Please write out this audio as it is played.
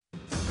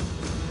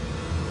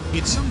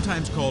It's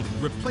sometimes called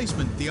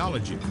replacement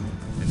theology,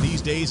 and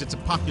these days it's a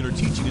popular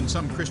teaching in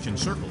some Christian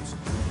circles.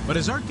 But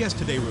as our guest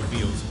today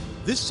reveals,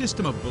 this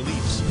system of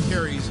beliefs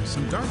carries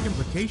some dark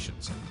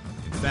implications.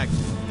 In fact,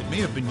 it may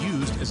have been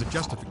used as a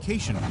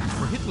justification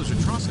for Hitler's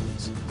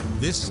atrocities.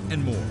 This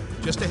and more,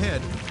 just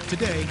ahead,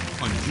 today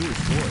on Jewish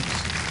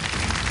Voice.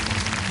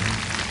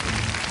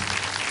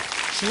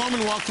 Shalom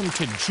and welcome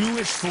to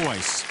Jewish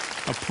Voice,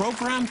 a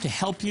program to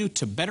help you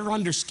to better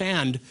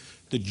understand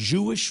the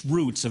Jewish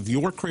roots of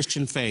your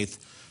Christian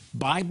faith,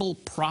 Bible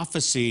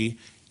prophecy,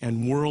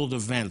 and world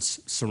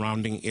events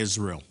surrounding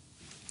Israel.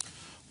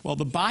 Well,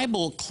 the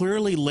Bible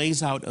clearly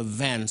lays out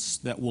events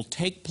that will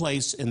take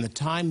place in the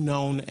time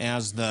known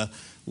as the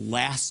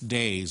last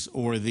days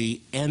or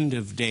the end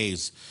of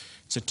days.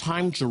 It's a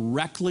time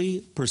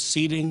directly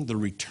preceding the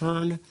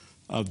return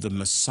of the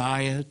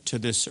Messiah to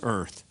this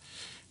earth.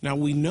 Now,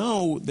 we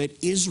know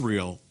that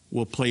Israel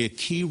will play a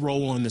key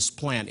role in this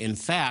plan. In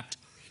fact,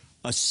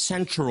 a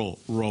central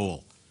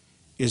role.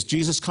 Is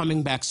Jesus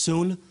coming back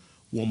soon?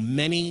 Well,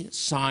 many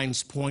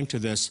signs point to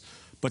this,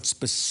 but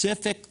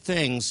specific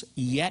things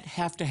yet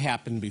have to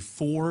happen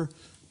before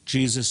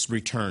Jesus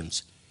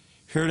returns.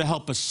 Here to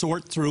help us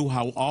sort through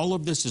how all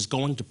of this is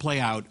going to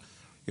play out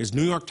is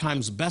New York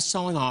Times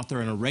best-selling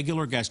author and a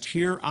regular guest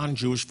here on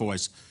Jewish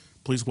Voice.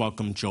 Please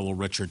welcome Joel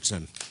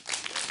Richardson.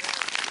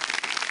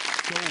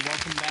 Joel,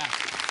 welcome back.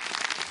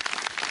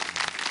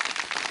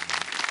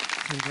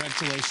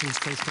 Congratulations,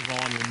 first of all,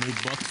 on your new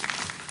book.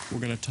 We're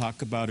going to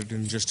talk about it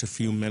in just a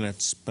few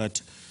minutes,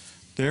 but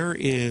there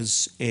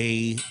is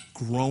a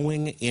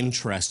growing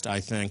interest, I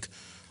think,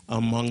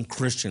 among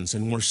Christians,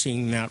 and we're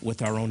seeing that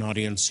with our own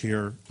audience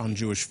here on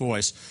Jewish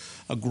Voice,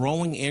 a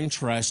growing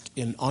interest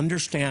in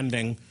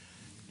understanding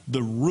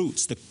the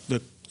roots,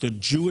 the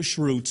Jewish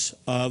roots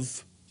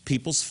of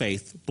people's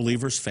faith,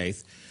 believers'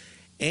 faith,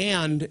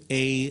 and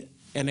an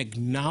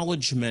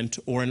acknowledgement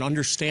or an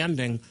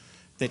understanding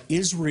that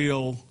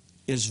Israel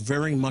is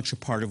very much a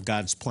part of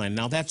God's plan.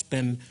 Now, that's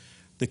been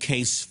the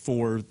case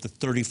for the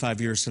 35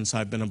 years since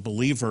I've been a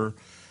believer,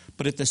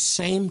 but at the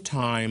same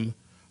time,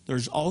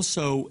 there's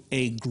also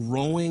a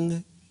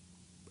growing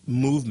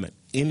movement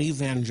in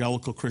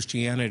evangelical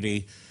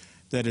Christianity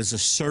that is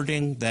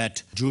asserting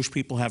that Jewish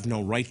people have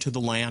no right to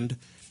the land,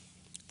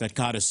 that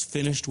God is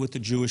finished with the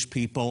Jewish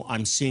people.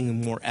 I'm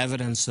seeing more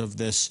evidence of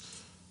this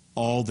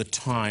all the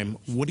time.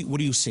 What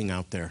are you seeing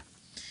out there?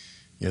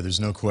 Yeah,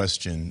 there's no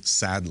question,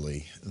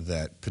 sadly,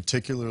 that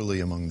particularly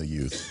among the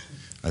youth,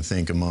 I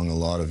think among a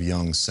lot of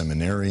young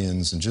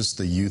seminarians and just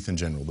the youth in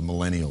general, the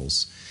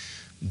millennials,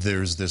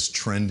 there's this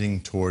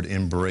trending toward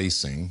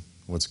embracing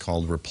what's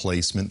called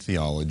replacement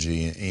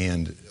theology,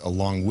 and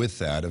along with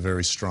that, a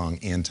very strong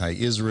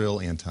anti-Israel,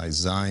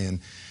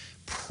 anti-Zion,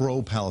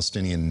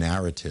 pro-Palestinian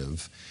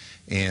narrative.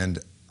 And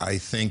I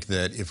think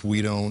that if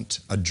we don't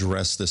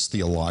address this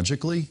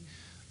theologically,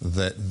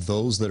 that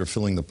those that are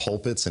filling the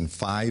pulpits in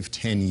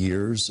 5-10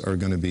 years are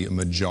going to be a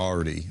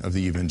majority of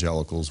the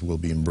evangelicals will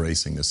be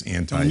embracing this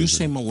anti-Israel. When you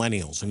say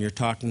millennials, and you're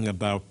talking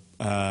about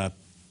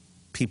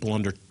people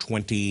under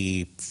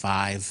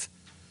 25,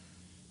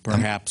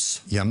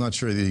 perhaps? I'm not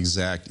sure the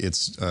exact,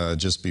 it's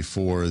just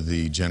before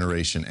the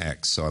Generation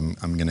X, so I'm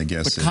going to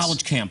guess but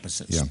college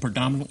campuses, yeah.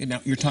 Predominantly. Now,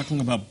 you're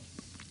talking about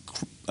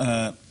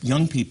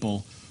young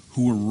people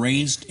who were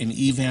raised in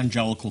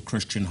evangelical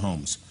Christian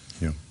homes.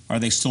 Yeah. Are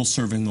they still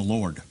serving the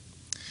Lord?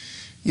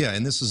 Yeah,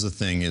 and this is the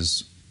thing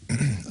is,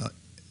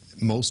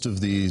 most of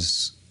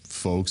these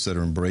folks that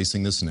are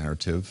embracing this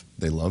narrative,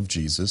 they love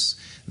Jesus.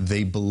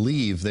 They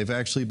believe, they've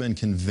actually been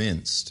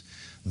convinced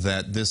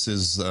that this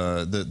is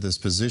this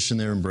position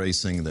they're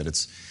embracing, that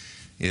it's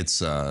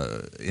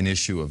an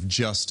issue of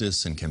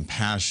justice and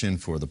compassion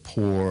for the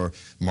poor,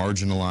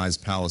 marginalized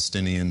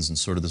Palestinians, and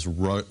sort of this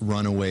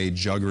runaway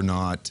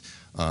juggernaut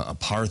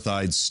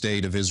apartheid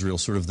state of Israel,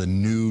 sort of the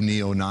new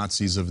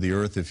neo-Nazis of the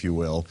earth, if you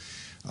will,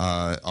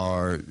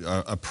 are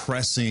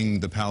oppressing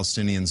the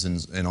Palestinians,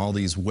 and all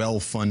these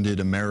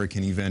well-funded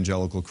American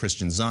evangelical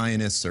Christian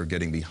Zionists are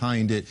getting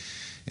behind it,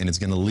 and it's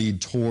going to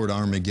lead toward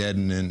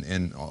Armageddon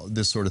and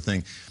this sort of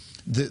thing.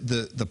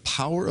 The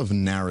power of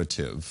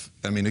narrative,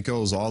 I mean, it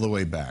goes all the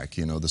way back,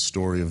 you know, the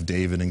story of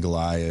David and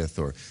Goliath,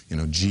 or, you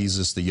know,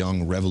 Jesus, the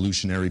young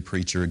revolutionary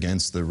preacher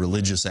against the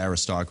religious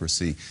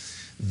aristocracy.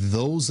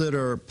 Those that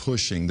are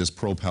pushing this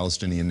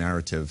pro-Palestinian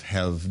narrative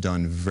have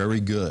done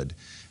very good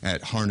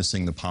at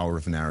harnessing the power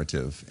of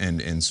narrative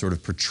and sort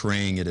of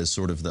portraying it as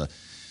sort of the...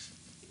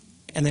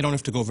 And they don't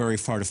have to go very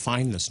far to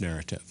find this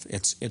narrative.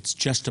 It's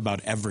just about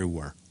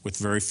everywhere, with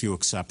very few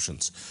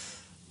exceptions.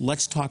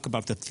 Let's talk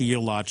about the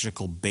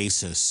theological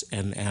basis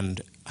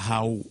and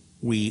how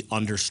we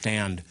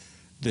understand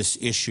this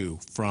issue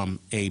from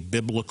a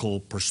biblical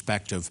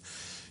perspective.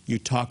 You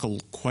talk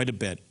quite a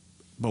bit,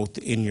 both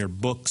in your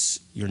books,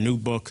 your new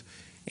book,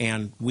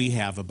 and we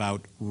have,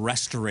 about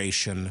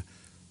restoration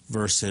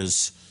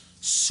versus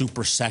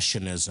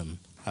supersessionism,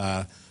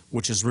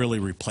 which is really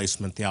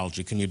replacement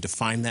theology. Can you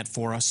define that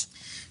for us?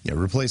 Yeah,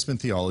 replacement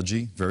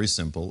theology, very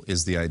simple,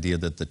 is the idea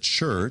that the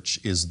church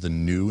is the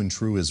new and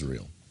true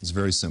Israel. It's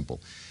very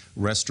simple.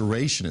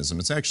 restorationism.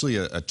 It's actually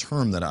a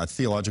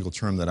theological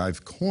term that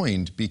I've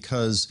coined,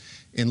 because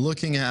in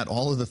looking at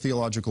all of the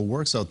theological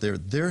works out there,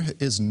 there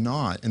is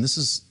not, and this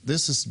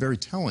is very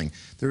telling,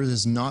 there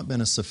has not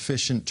been a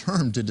sufficient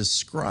term to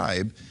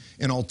describe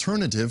an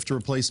alternative to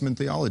replacement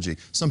theology.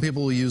 Some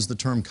people will use the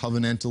term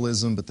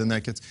covenantalism, but then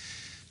that gets...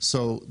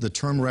 So the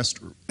term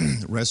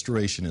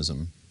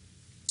restorationism,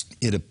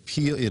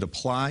 it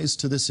applies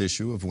to this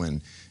issue of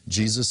when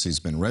Jesus, he's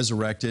been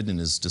resurrected, and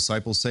his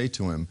disciples say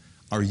to him,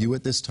 are you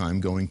at this time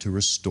going to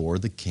restore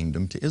the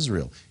kingdom to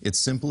Israel? It's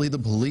simply the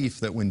belief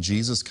that when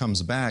Jesus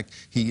comes back,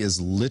 he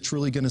is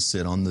literally going to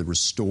sit on the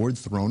restored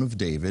throne of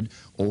David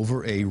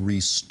over a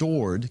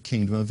restored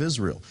kingdom of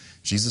Israel.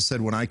 Jesus said,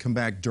 when I come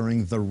back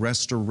during the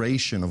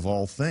restoration of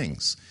all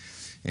things.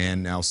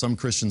 And now some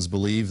Christians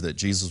believe that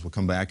Jesus will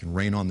come back and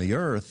reign on the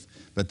earth,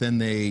 but then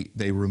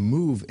they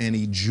remove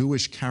any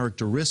Jewish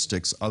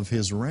characteristics of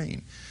his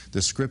reign.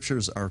 The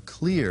scriptures are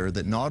clear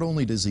that not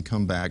only does he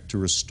come back to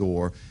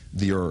restore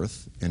the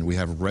earth, and we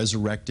have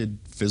resurrected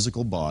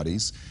physical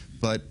bodies,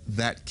 but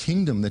that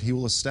kingdom that he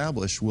will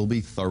establish will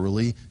be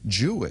thoroughly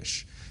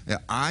Jewish. Now,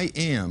 I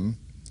am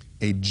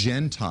a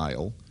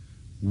Gentile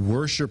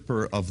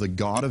worshiper of the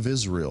God of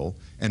Israel,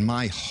 and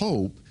my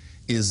hope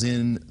is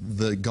in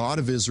the God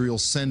of Israel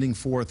sending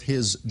forth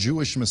his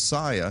Jewish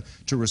Messiah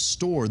to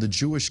restore the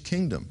Jewish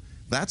kingdom.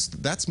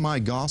 That's my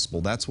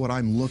gospel. That's what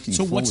I'm looking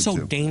forward to. So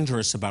what's so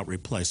dangerous about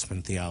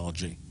replacement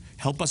theology?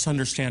 Help us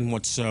understand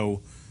what's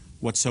so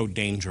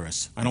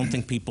dangerous. I don't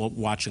think people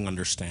watching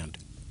understand.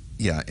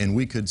 Yeah, and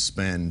we could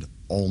spend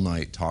all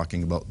night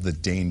talking about the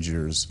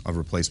dangers of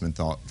replacement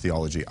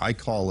theology. I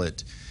call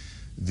it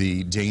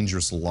the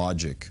dangerous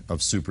logic of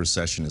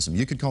supersessionism.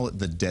 You could call it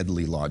the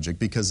deadly logic,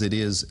 because it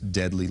is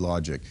deadly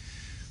logic.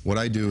 What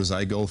I do is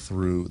I go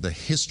through the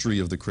history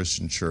of the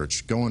Christian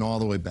church, going all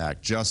the way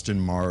back, Justin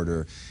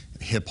Martyr,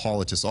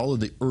 Hippolytus, all of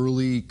the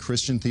early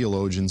Christian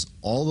theologians,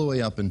 all the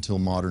way up until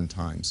modern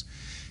times.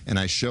 And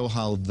I show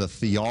how the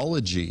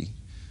theology,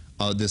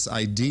 this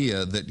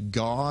idea that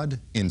God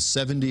in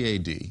 70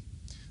 AD,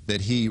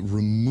 that he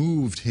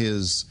removed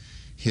his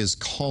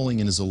calling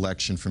and his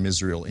election from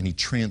Israel, and he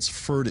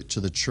transferred it to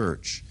the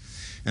church.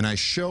 And I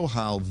show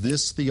how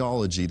this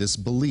theology, this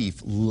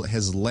belief,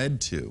 has led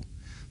to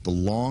the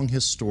long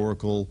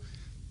historical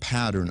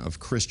pattern of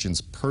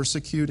Christians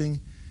persecuting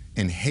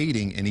and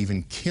hating and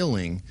even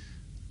killing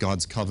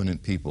God's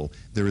covenant people.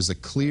 There is a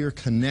clear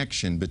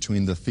connection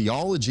between the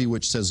theology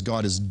which says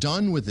God is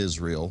done with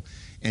Israel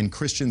and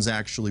Christians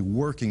actually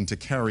working to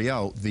carry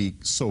out the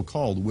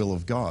so-called will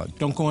of God.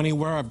 Don't go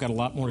anywhere. I've got a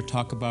lot more to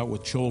talk about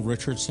with Joel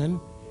Richardson,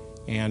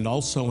 and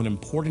also an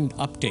important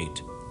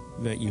update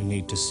that you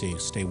need to see.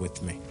 Stay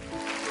with me.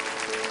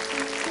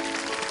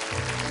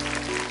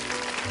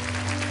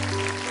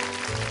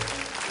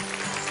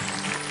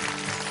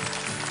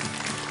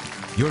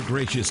 Your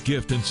gracious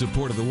gift in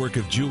support of the work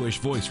of Jewish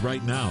Voice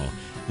right now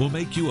will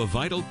make you a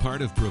vital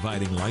part of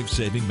providing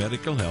life-saving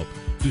medical help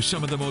to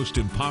some of the most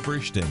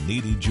impoverished and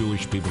needy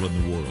Jewish people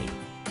in the world.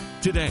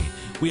 Today,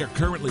 we are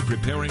currently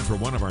preparing for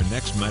one of our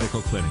next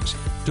medical clinics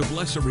to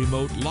bless a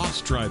remote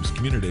Lost Tribes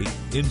community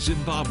in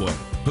Zimbabwe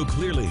who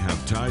clearly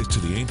have ties to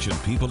the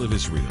ancient people of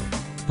Israel,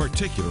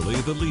 particularly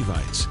the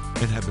Levites,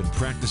 and have been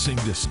practicing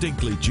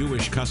distinctly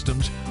Jewish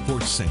customs for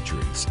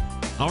centuries.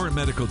 Our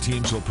medical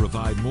teams will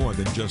provide more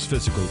than just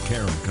physical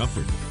care and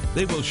comfort.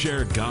 They will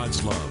share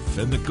God's love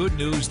and the good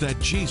news that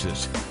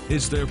Jesus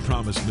is their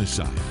promised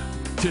Messiah.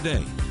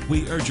 Today,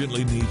 we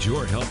urgently need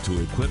your help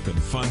to equip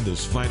and fund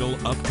this vital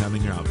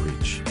upcoming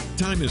outreach.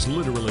 Time is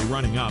literally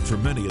running out for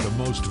many of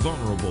the most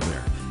vulnerable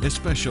there,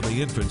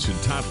 especially infants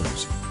and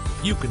toddlers.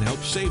 You can help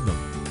save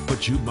them,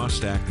 but you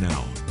must act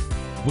now.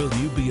 Will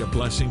you be a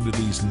blessing to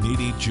these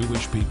needy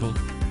Jewish people?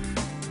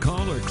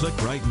 Call or click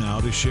right now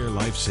to share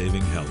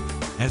life-saving help.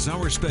 As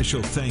our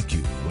special thank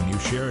you when you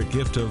share a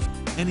gift of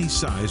any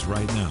size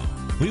right now,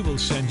 we will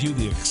send you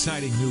the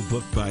exciting new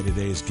book by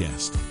today's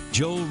guest,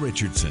 Joel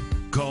Richardson,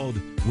 called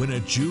When a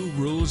Jew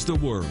Rules the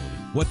World,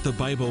 What the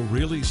Bible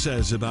Really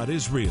Says About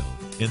Israel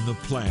in the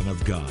Plan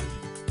of God.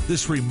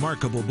 This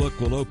remarkable book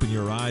will open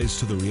your eyes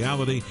to the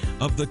reality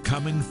of the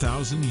coming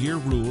 1,000-year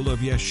rule of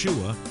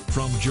Yeshua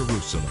from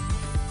Jerusalem.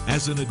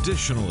 As an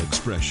additional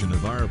expression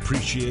of our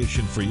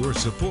appreciation for your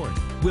support,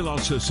 we'll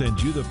also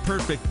send you the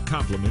perfect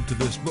complement to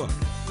this book,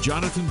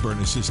 Jonathan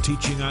Bernis's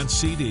teaching on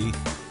CD,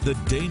 The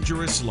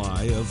Dangerous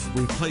Lie of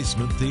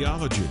Replacement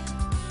Theology,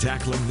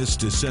 tackling this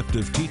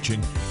deceptive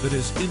teaching that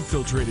has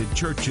infiltrated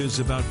churches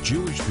about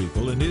Jewish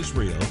people in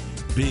Israel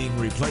being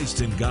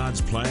replaced in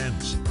God's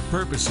plans,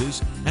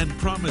 purposes, and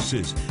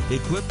promises,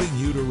 equipping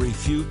you to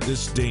refute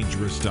this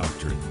dangerous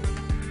doctrine.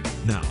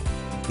 Now,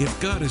 if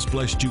God has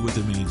blessed you with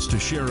the means to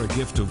share a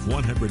gift of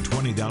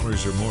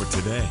 $120 or more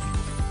today,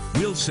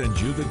 we'll send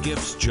you the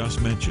gifts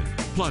just mentioned,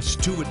 plus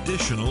 2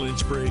 additional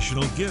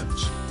inspirational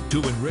gifts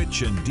to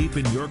enrich and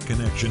deepen your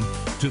connection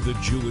to the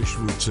Jewish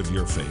roots of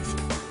your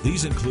faith.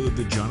 These include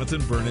the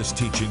Jonathan Bernis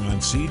teaching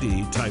on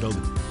CD titled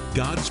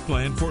God's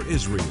Plan for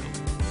Israel,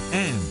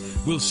 and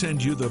we'll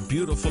send you the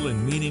beautiful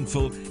and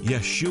meaningful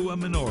Yeshua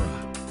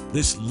Menorah,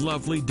 This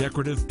lovely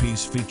decorative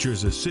piece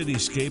features a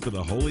cityscape of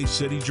the holy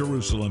city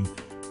Jerusalem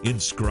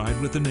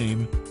inscribed with the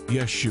name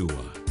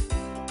Yeshua.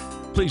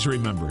 Please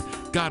remember,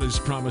 God has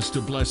promised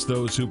to bless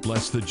those who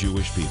bless the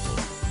Jewish people.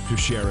 To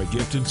share a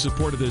gift in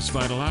support of this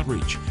vital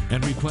outreach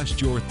and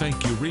request your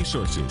thank you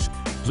resources,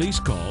 please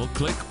call,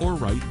 click, or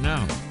write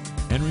now.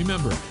 And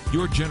remember,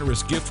 your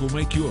generous gift will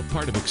make you a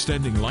part of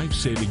extending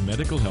life-saving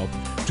medical help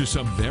to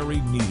some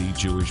very needy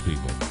Jewish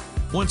people.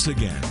 Once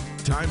again,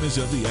 time is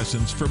of the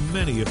essence for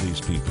many of these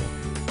people.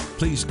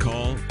 Please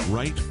call,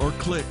 write, or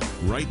click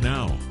right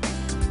now.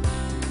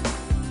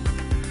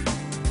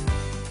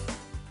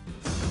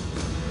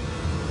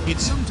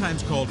 It's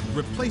sometimes called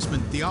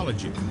replacement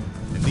theology,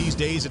 and these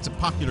days it's a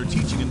popular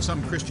teaching in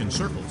some Christian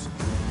circles.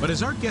 But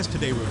as our guest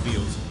today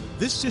reveals,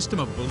 this system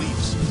of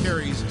beliefs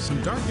carries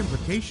some dark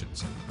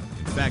implications.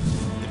 In fact,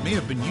 it may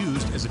have been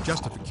used as a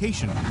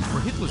justification for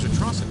Hitler's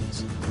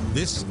atrocities.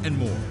 This and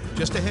more,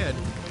 just ahead,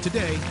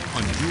 today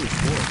on Jewish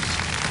Voice.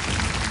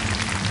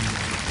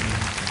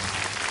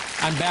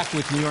 I'm back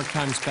with New York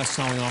Times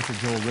bestselling author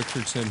Joel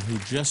Richardson, who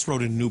just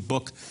wrote a new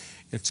book.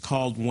 It's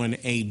called When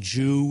a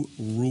Jew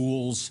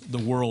Rules the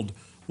World,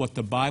 What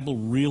the Bible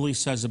Really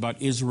Says About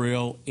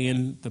Israel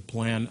in the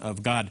Plan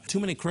of God.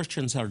 Too many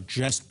Christians are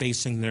just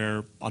basing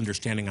their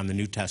understanding on the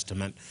New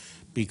Testament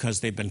because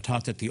they've been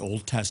taught that the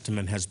Old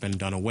Testament has been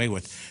done away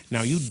with.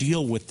 Now, you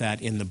deal with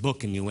that in the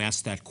book, and you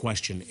ask that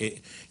question.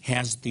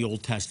 Has the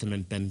Old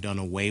Testament been done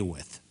away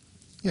with?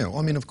 Yeah, well,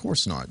 I mean, of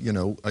course not. You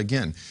know,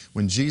 again,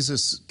 when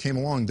Jesus came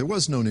along, there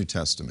was no New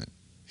Testament.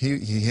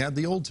 He had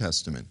the Old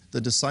Testament.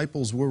 The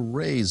disciples were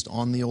raised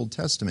on the Old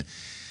Testament.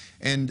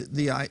 And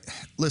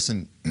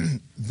listen,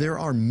 there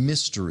are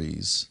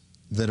mysteries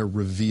that are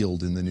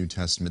revealed in the New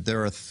Testament.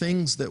 There are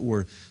things that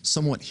were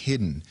somewhat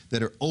hidden,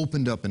 that are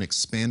opened up and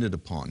expanded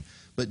upon.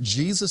 But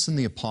Jesus and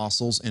the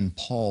apostles and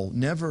Paul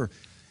never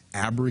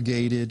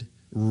abrogated,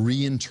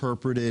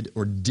 reinterpreted,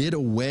 or did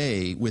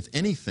away with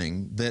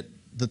anything that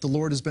the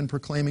Lord has been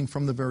proclaiming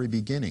from the very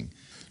beginning.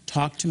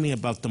 Talk to me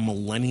about the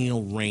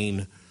millennial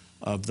reign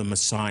of the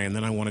Messiah, and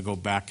then I want to go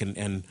back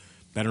and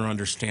better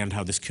understand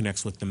how this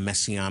connects with the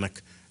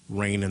messianic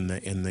reign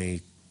in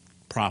the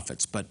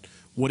prophets. But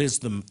what is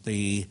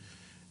the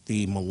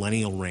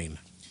millennial reign?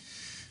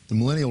 The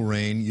millennial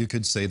reign, you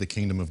could say the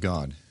kingdom of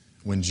God.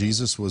 When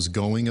Jesus was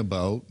going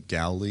about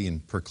Galilee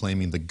and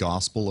proclaiming the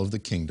gospel of the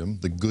kingdom,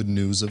 the good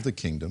news of the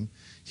kingdom,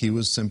 he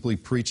was simply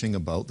preaching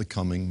about the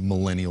coming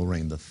millennial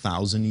reign, the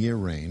 1,000-year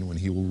reign when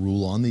he will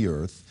rule on the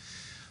earth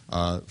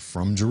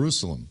from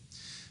Jerusalem.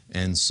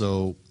 And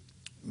so,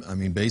 I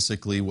mean,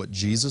 basically what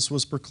Jesus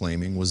was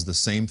proclaiming was the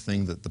same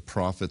thing that the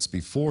prophets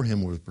before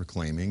him were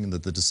proclaiming and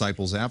that the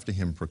disciples after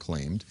him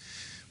proclaimed,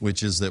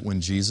 which is that when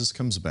Jesus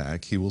comes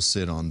back, he will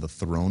sit on the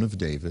throne of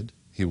David,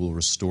 he will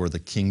restore the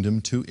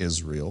kingdom to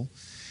Israel,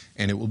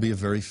 and it will be a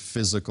very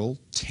physical,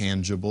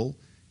 tangible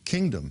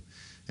kingdom.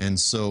 And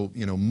so,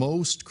 you know,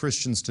 most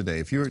Christians today,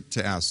 if you were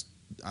to ask,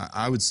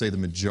 I would say the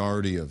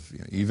majority of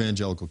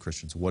evangelical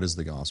Christians, what is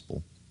the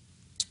gospel?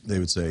 They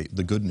would say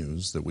the good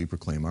news that we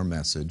proclaim, our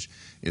message,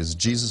 is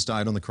Jesus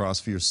died on the cross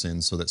for your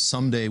sins so that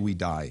someday we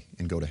die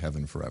and go to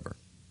heaven forever.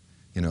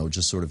 You know,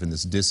 just sort of in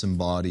this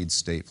disembodied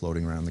state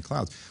floating around the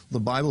clouds. The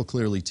Bible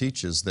clearly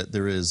teaches that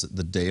there is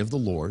the day of the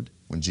Lord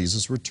when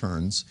Jesus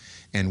returns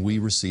and we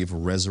receive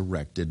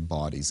resurrected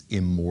bodies,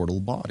 immortal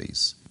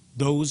bodies.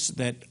 Those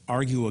that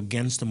argue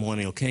against the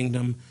millennial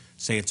kingdom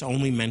say it's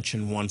only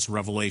mentioned once,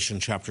 Revelation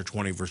chapter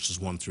 20, verses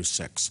 1 through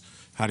 6.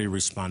 How do you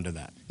respond to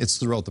that? It's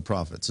throughout the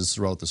prophets. It's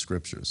throughout the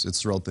scriptures.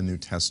 It's throughout the New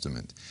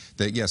Testament.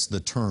 That, yes,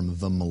 the term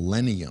the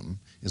millennium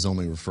is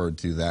only referred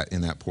to that in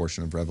that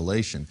portion of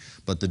Revelation,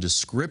 but the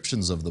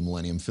descriptions of the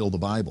millennium fill the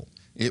Bible.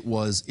 It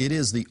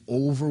is the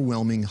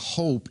overwhelming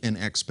hope and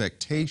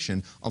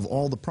expectation of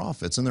all the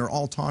prophets, and they're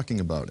all talking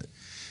about it.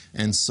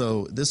 And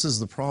so this is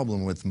the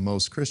problem with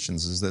most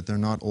Christians, is that they're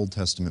not Old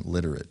Testament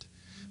literate.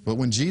 But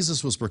when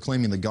Jesus was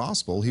proclaiming the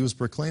gospel, he was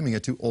proclaiming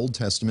it to Old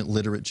Testament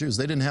literate Jews.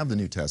 They didn't have the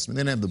New Testament.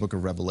 They didn't have the book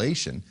of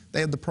Revelation.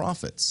 They had the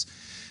prophets.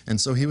 And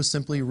so he was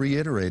simply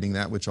reiterating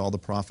that which all the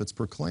prophets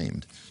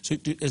proclaimed. So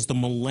is the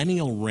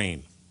millennial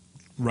reign,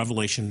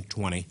 Revelation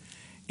 20,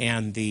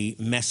 and the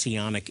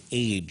messianic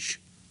age,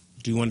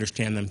 do you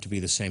understand them to be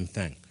the same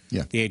thing?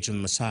 Yeah. The age of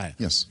the Messiah?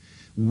 Yes.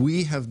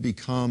 We have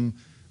become...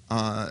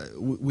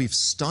 we've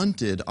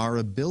stunted our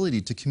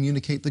ability to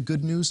communicate the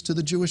good news to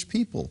the Jewish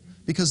people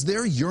because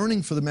they're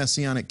yearning for the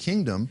Messianic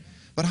kingdom,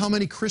 but how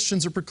many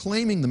Christians are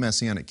proclaiming the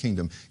Messianic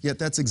kingdom? Yet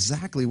that's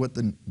exactly what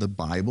the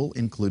Bible,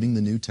 including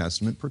the New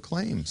Testament,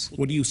 proclaims.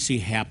 What do you see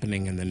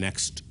happening in the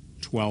next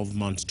 12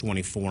 months,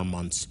 24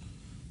 months,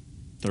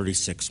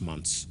 36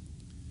 months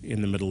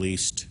in the Middle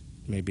East,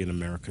 maybe in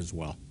America as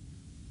well?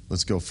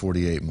 Let's go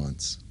 48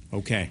 months.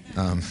 Okay.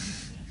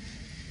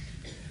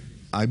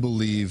 I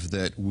believe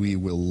that we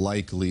will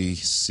likely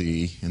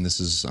see, and this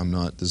is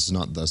not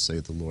thus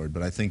saith the Lord,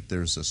 but I think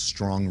there's a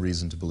strong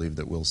reason to believe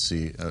that we'll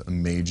see a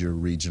major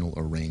regional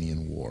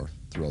Iranian war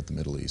throughout the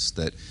Middle East.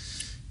 That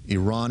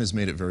Iran has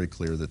made it very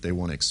clear that they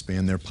want to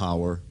expand their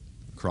power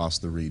across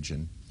the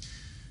region.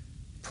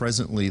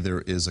 presently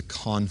there is a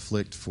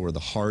conflict for the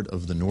heart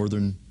of the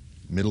northern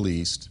Middle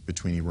East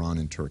between Iran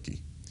and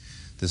Turkey.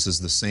 This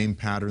is the same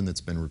pattern that's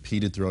been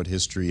repeated throughout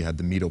history. You had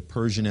the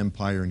Medo-Persian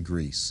Empire in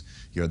Greece.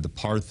 You had the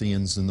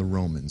Parthians and the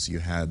Romans. You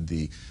had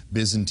the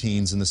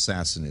Byzantines and the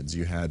Sassanids.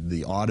 You had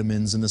the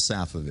Ottomans and the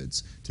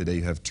Safavids. Today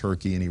you have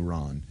Turkey and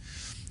Iran.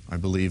 I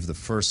believe the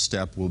first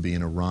step will be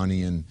an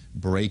Iranian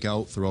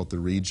breakout throughout the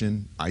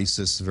region.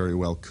 ISIS very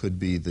well could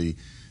be the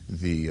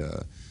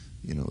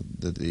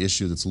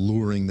issue that's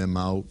luring them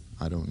out.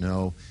 I don't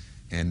know.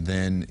 And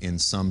then in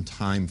some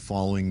time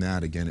following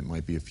that, again, it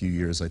might be a few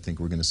years, I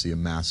think we're going to see a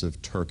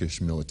massive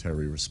Turkish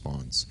military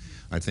response.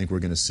 I think we're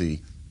going to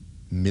see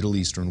Middle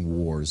Eastern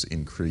wars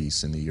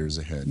increase in the years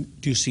ahead.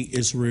 Do you see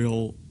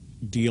Israel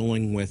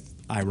dealing with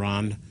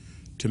Iran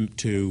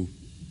to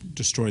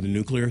destroy the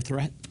nuclear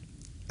threat?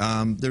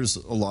 There's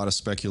a lot of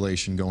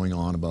speculation going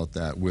on about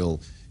that.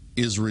 Will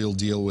Israel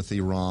deal with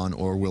Iran,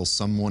 or will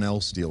someone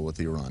else deal with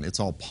Iran? It's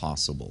all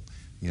possible.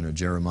 You know,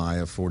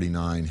 Jeremiah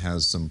 49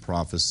 has some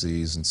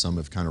prophecies, and some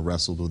have kind of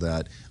wrestled with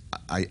that.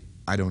 I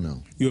don't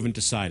know. You haven't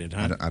decided,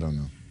 huh? I don't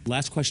know.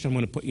 Last question, I'm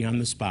going to put you on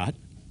the spot.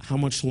 How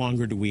much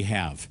longer do we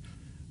have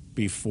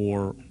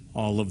before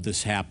all of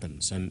this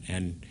happens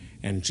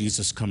and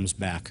Jesus comes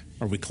back?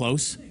 Are we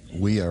close?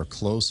 We are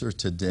closer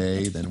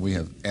today than we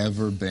have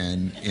ever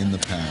been in the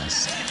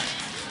past.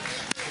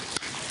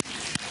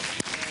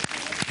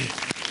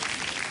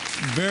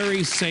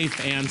 Very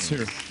safe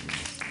answer.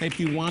 If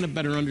you want to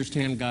better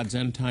understand God's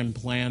end-time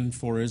plan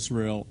for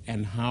Israel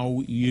and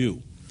how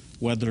you,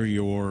 whether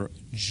you're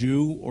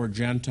Jew or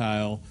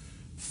Gentile,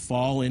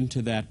 fall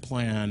into that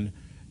plan,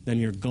 then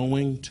you're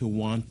going to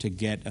want to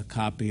get a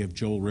copy of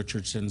Joel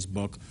Richardson's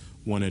book,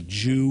 When a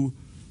Jew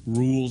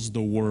Rules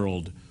the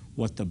World,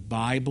 what the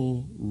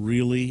Bible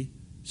really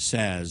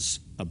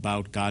says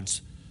about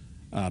God's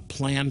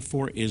plan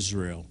for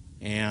Israel.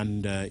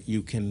 And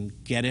you can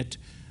get it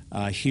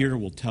here.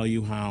 We'll tell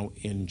you how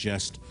in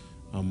just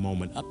a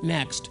moment. Up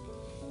next,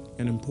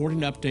 an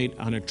important update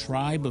on a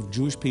tribe of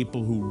Jewish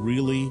people who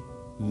really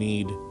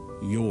need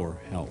your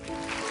help.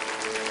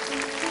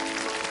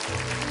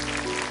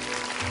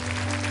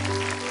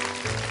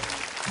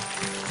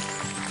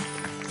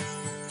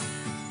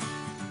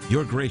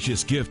 Your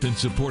gracious gift in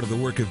support of the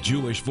work of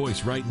Jewish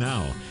Voice right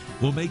now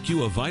will make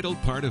you a vital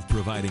part of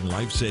providing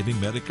life-saving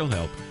medical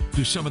help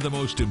to some of the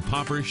most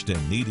impoverished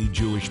and needy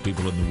Jewish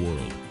people in the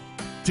world.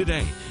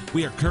 Today,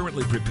 we are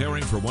currently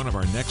preparing for one of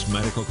our next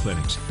medical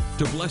clinics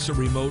to bless a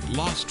remote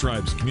Lost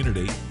Tribes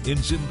community in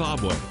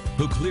Zimbabwe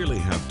who clearly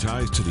have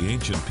ties to the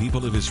ancient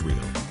people of Israel,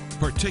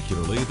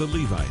 particularly the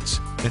Levites,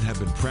 and have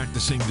been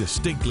practicing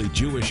distinctly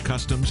Jewish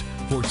customs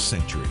for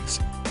centuries.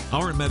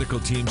 Our medical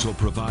teams will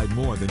provide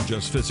more than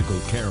just physical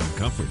care and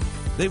comfort.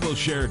 They will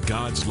share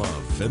God's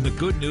love and the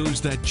good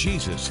news that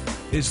Jesus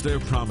is their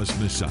promised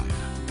Messiah.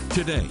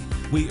 Today,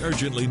 we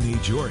urgently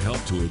need your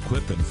help to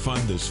equip and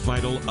fund this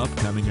vital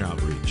upcoming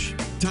outreach.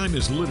 Time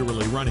is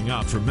literally running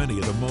out for many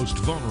of the most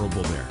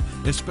vulnerable there,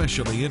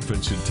 especially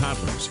infants and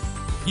toddlers.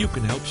 You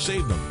can help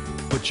save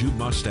them, but you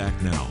must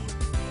act now.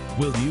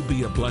 Will you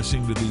be a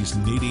blessing to these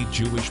needy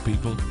Jewish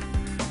people?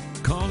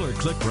 Call or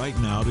click right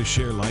now to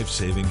share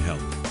life-saving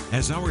help.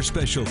 As our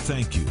special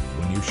thank you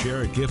when you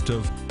share a gift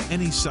of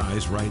any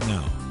size right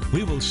now,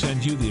 we will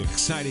send you the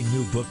exciting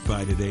new book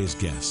by today's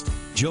guest,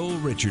 Joel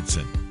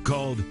Richardson,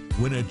 called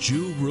When a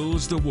Jew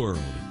Rules the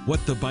World,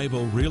 What the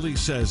Bible Really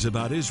Says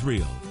About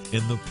Israel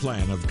in the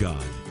Plan of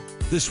God.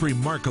 This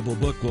remarkable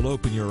book will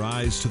open your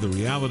eyes to the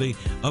reality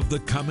of the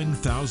coming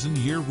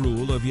 1,000-year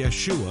rule of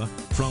Yeshua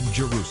from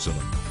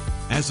Jerusalem.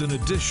 As an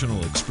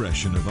additional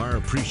expression of our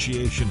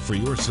appreciation for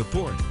your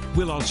support,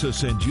 we'll also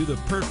send you the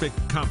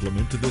perfect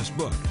complement to this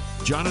book,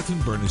 Jonathan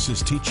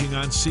Bernis's teaching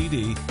on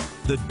CD,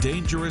 The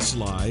Dangerous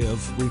Lie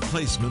of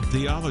Replacement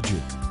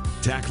Theology,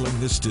 tackling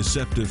this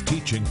deceptive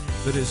teaching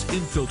that has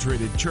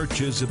infiltrated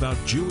churches about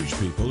Jewish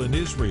people in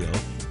Israel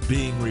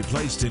being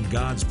replaced in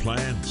God's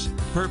plans,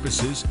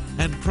 purposes,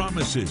 and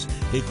promises,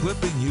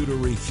 equipping you to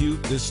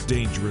refute this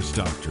dangerous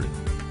doctrine.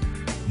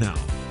 Now,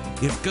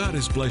 if God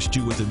has blessed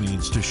you with the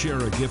means to share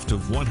a gift of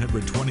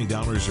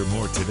 $120 or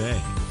more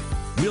today,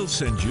 we'll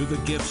send you the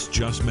gifts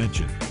just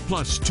mentioned,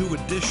 plus 2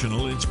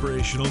 additional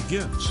inspirational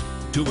gifts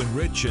to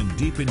enrich and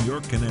deepen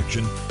your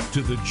connection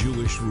to the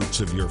Jewish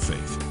roots of your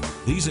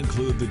faith. These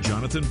include the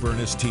Jonathan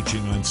Bernis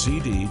teaching on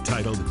CD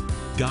titled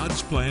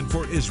God's Plan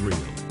for Israel,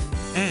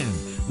 and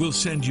we'll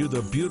send you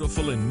the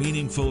beautiful and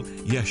meaningful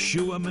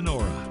Yeshua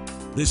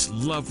Menorah. This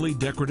lovely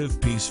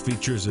decorative piece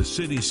features a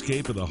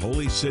cityscape of the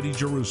holy city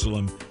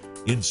Jerusalem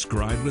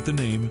inscribed with the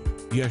name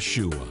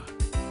Yeshua.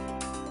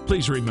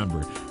 Please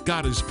remember,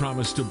 God has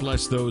promised to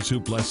bless those who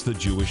bless the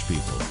Jewish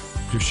people.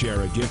 To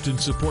share a gift in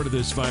support of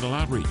this vital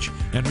outreach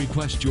and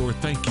request your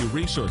thank you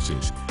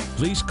resources,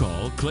 please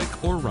call, click,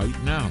 or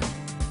write now.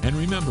 And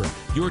remember,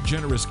 your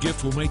generous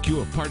gift will make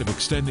you a part of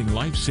extending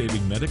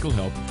life-saving medical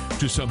help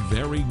to some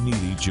very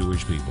needy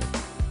Jewish people.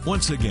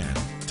 Once again,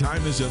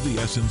 time is of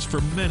the essence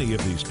for many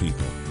of these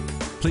people.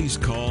 Please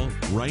call,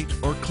 write,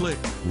 or click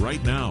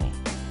right now.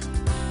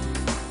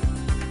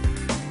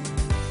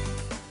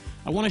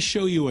 I want to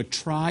show you a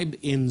tribe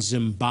in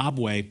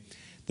Zimbabwe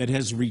that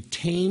has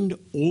retained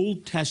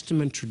Old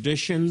Testament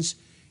traditions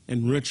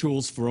and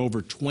rituals for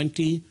over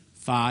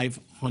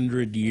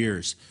 2,500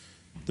 years.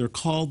 They're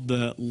called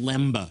the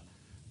Lemba.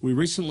 We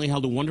recently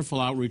held a wonderful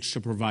outreach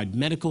to provide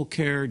medical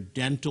care,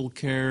 dental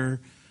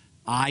care,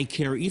 eye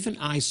care, even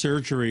eye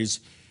surgeries,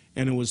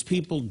 and it was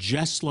people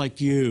just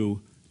like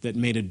you that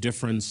made a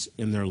difference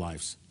in their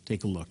lives.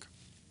 Take a look.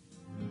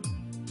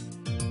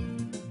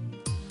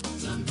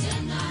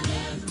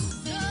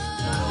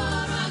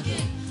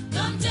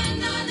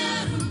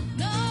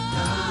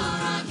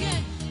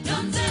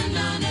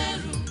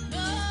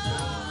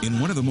 In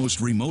one of the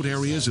most remote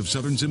areas of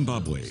southern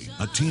Zimbabwe,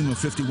 a team of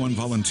 51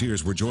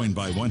 volunteers were joined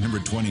by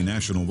 120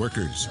 national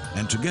workers.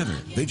 And together,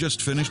 they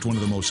just finished one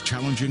of the most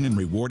challenging and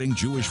rewarding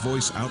Jewish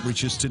Voice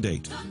outreaches to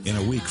date. In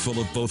a week full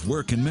of both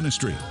work and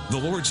ministry, the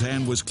Lord's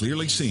hand was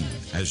clearly seen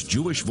as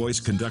Jewish Voice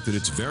conducted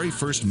its very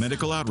first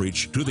medical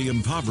outreach to the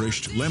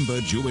impoverished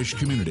Lemba Jewish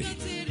community.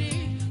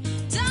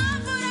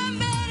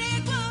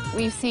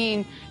 We've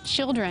seen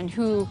children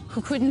who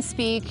couldn't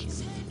speak,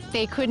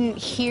 they couldn't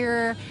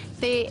hear,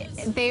 they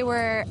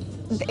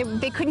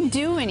couldn't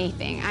do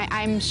anything.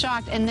 I'm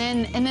shocked. And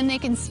then they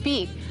can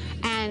speak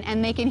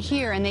and they can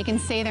hear and they can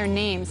say their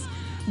names.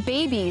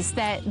 Babies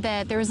that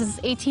there was this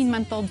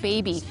 18-month-old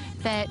baby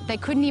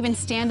that couldn't even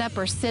stand up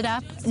or sit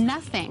up,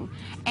 nothing.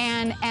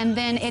 And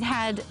then it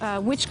had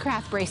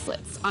witchcraft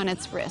bracelets on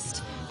its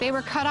wrist. They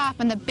were cut off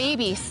and the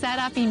baby sat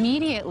up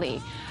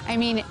immediately. I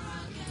mean,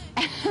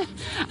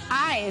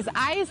 eyes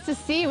to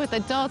see with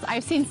adults.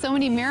 I've seen so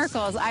many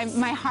miracles.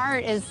 My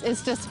heart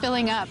is just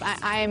filling up.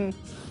 I'm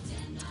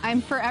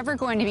forever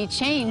going to be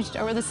changed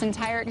over this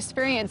entire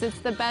experience. It's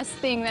the best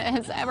thing that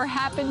has ever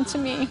happened to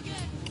me.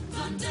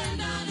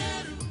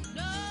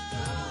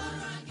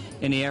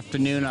 In the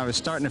afternoon, I was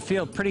starting to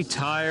feel pretty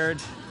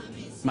tired.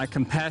 My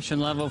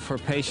compassion level for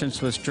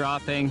patients was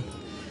dropping.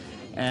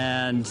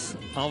 And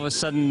all of a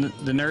sudden,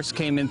 the nurse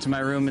came into my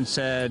room and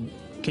said,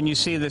 "Can you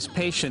see this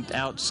patient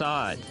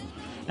outside?"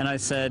 And I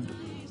said,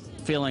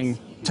 feeling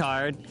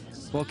tired,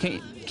 "Well,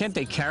 can't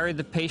they carry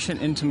the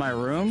patient into my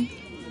room?"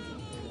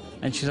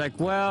 And she's like,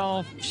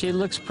 "Well, she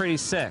looks pretty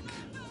sick."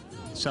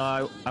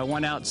 So I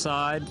went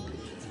outside,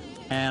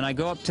 and I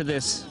go up to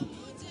this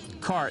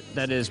cart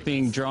that is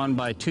being drawn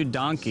by 2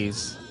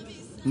 donkeys.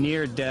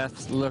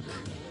 Near-death look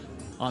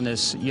on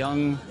this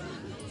young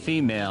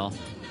female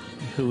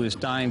who is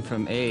dying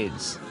from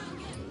AIDS.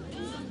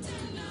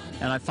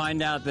 And I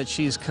find out that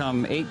she's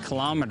come 8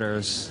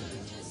 kilometers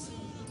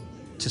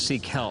to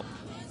seek help.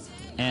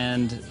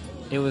 And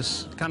it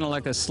was kind of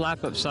like a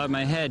slap upside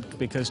my head,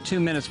 because 2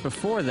 minutes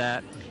before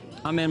that,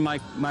 I'm in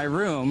my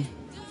room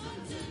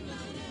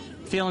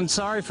feeling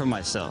sorry for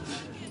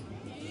myself.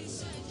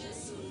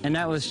 And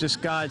that was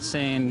just God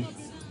saying,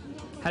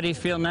 "How do you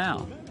feel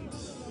now?"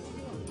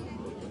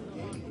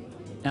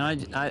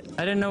 And I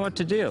didn't know what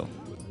to do.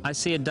 I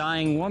see a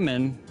dying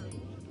woman,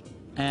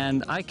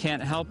 and I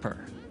can't help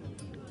her.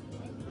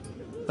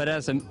 But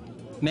as a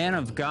man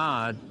of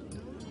God,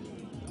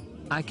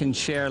 I can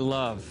share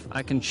love.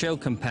 I can show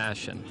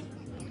compassion.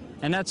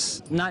 And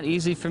that's not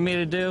easy for me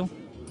to do,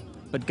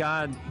 but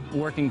God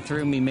working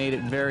through me made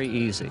it very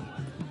easy.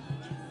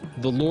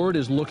 The Lord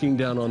is looking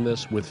down on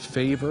this with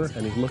favor,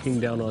 and He's looking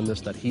down on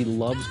this that He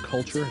loves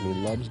culture and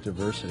He loves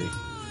diversity.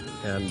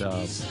 And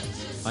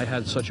I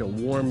had such a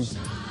warm,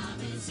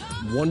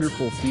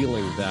 wonderful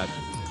feeling that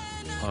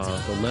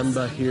the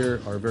Lemba here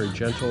are very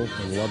gentle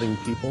and loving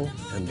people,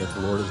 and that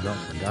the Lord has not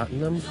forgotten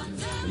them,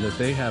 and that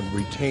they have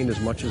retained as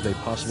much as they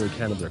possibly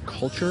can of their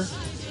culture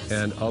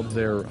and of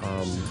their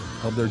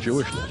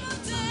Jewishness.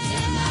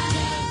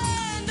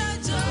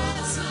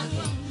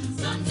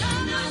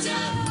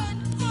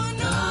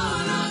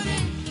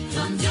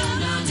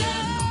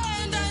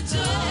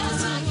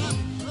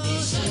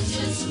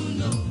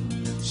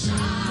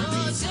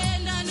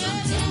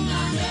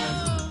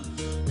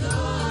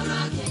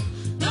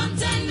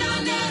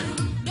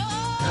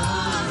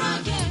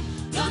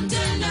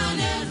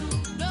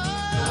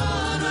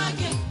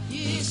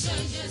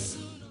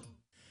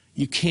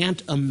 You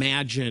can't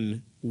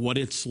imagine what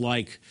it's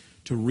like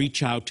to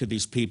reach out to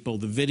these people.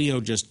 The video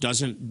just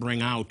doesn't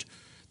bring out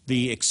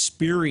the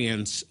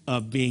experience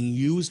of being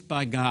used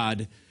by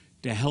God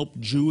to help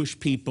Jewish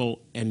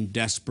people in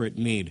desperate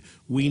need.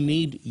 We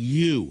need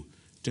you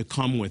to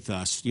come with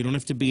us. You don't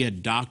have to be a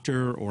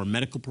doctor or a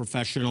medical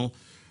professional.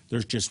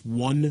 There's just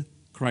one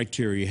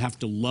criteria. You have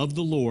to love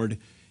the Lord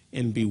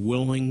and be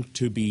willing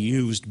to be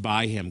used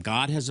by Him.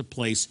 God has a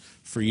place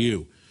for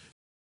you.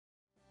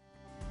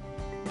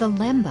 The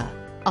Lemba,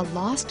 a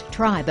lost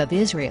tribe of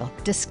Israel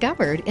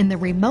discovered in the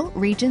remote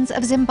regions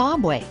of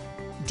Zimbabwe.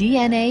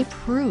 DNA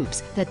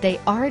proves that they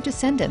are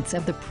descendants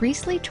of the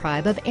priestly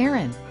tribe of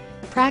Aaron,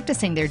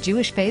 practicing their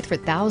Jewish faith for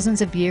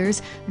thousands of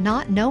years,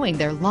 not knowing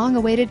their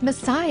long-awaited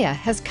Messiah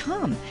has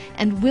come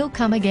and will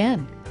come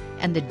again.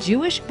 And the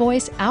Jewish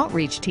Voice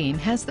outreach team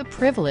has the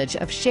privilege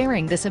of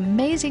sharing this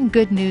amazing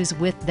good news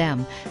with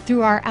them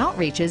through our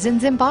outreaches in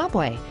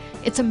Zimbabwe.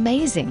 It's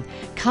amazing.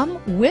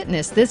 Come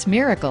witness this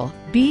miracle.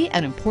 Be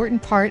an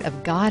important part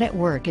of God at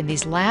work in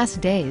these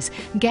last days,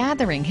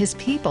 gathering His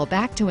people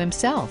back to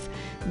Himself.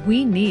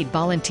 We need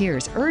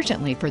volunteers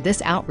urgently for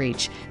this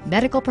outreach,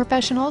 medical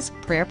professionals,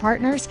 prayer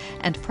partners,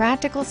 and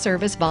practical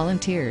service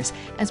volunteers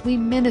as we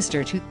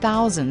minister to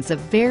thousands of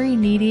very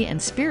needy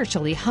and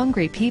spiritually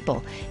hungry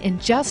people in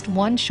just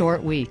one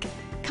short week.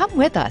 Come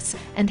with us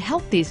and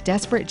help these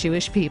desperate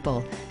Jewish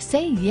people.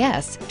 Say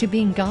yes to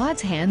being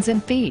God's hands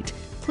and feet.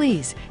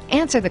 Please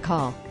answer the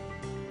call.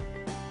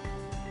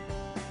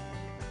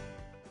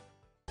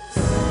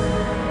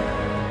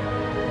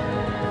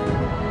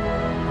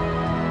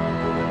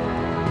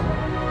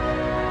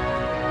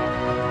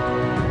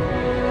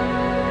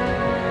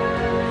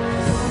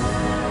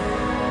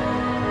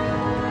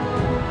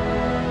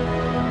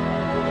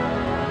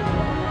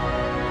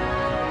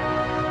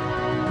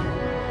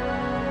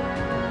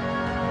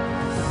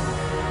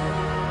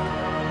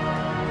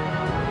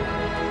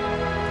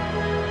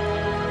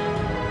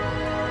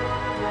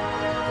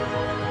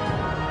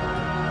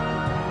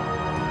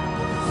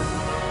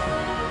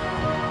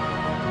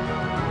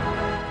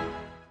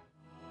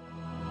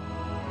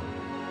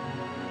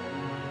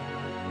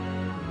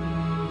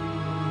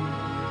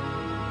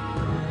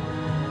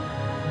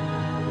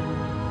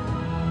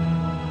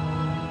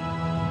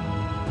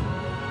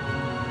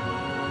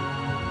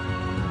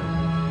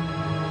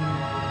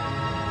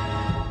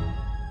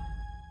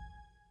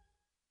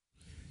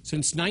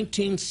 Since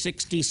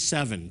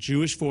 1967,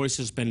 Jewish Voice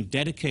has been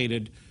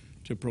dedicated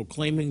to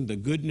proclaiming the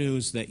good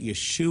news that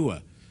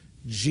Yeshua,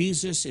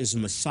 Jesus, is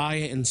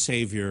Messiah and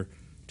Savior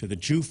to the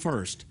Jew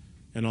first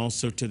and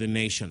also to the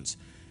nations.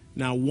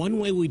 Now, one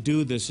way we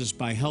do this is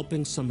by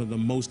helping some of the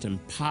most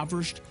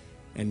impoverished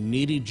and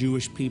needy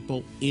Jewish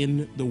people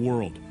in the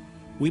world.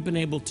 We've been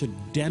able to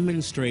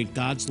demonstrate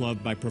God's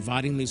love by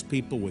providing these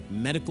people with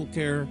medical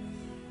care,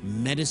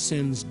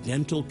 medicines,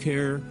 dental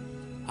care,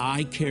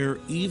 eye care,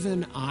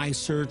 even eye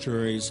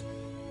surgeries,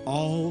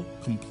 all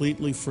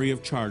completely free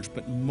of charge.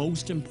 But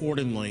most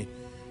importantly,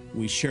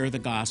 we share the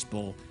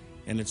gospel,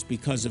 and it's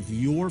because of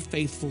your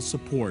faithful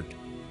support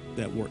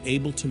that we're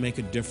able to make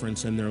a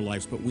difference in their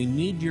lives. But we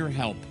need your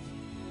help.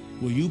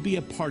 Will you be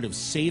a part of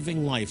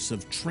saving lives,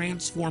 of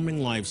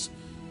transforming lives,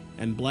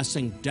 and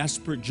blessing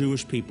desperate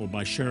Jewish people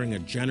by sharing a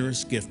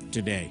generous gift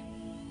today?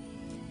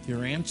 If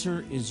your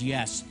answer is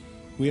yes,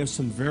 we have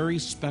some very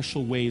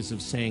special ways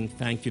of saying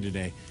thank you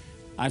today.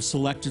 I've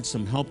selected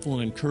some helpful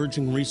and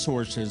encouraging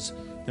resources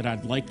that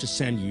I'd like to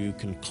send you. You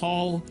can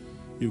call,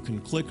 you can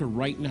click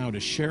right now to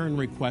share and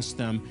request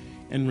them.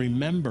 And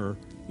remember,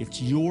 it's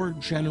your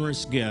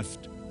generous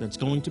gift that's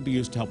going to be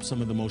used to help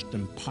some of the most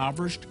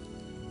impoverished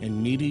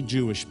and needy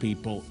Jewish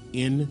people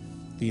in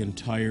the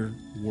entire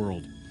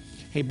world.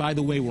 Hey, by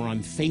the way, we're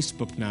on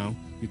Facebook now.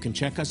 You can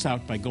check us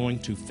out by going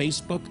to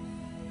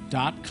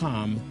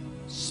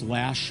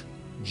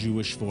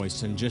facebook.com/Jewish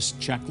Voice and just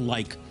check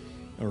like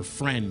or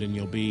friend, and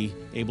you'll be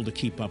able to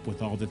keep up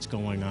with all that's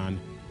going on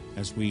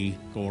as we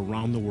go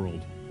around the world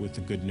with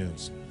the good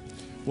news.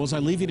 Well, as I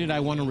leave you today, I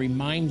want to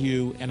remind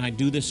you, and I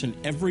do this in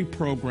every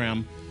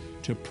program,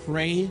 to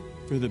pray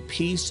for the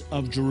peace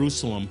of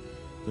Jerusalem.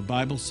 The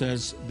Bible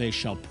says they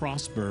shall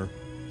prosper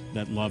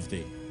that love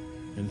thee.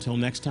 Until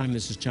next time,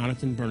 this is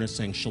Jonathan Bernis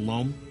saying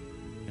shalom,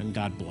 and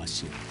God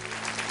bless you.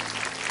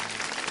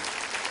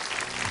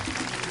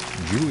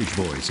 Jewish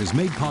Voice is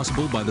made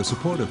possible by the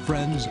support of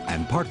friends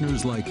and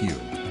partners like you.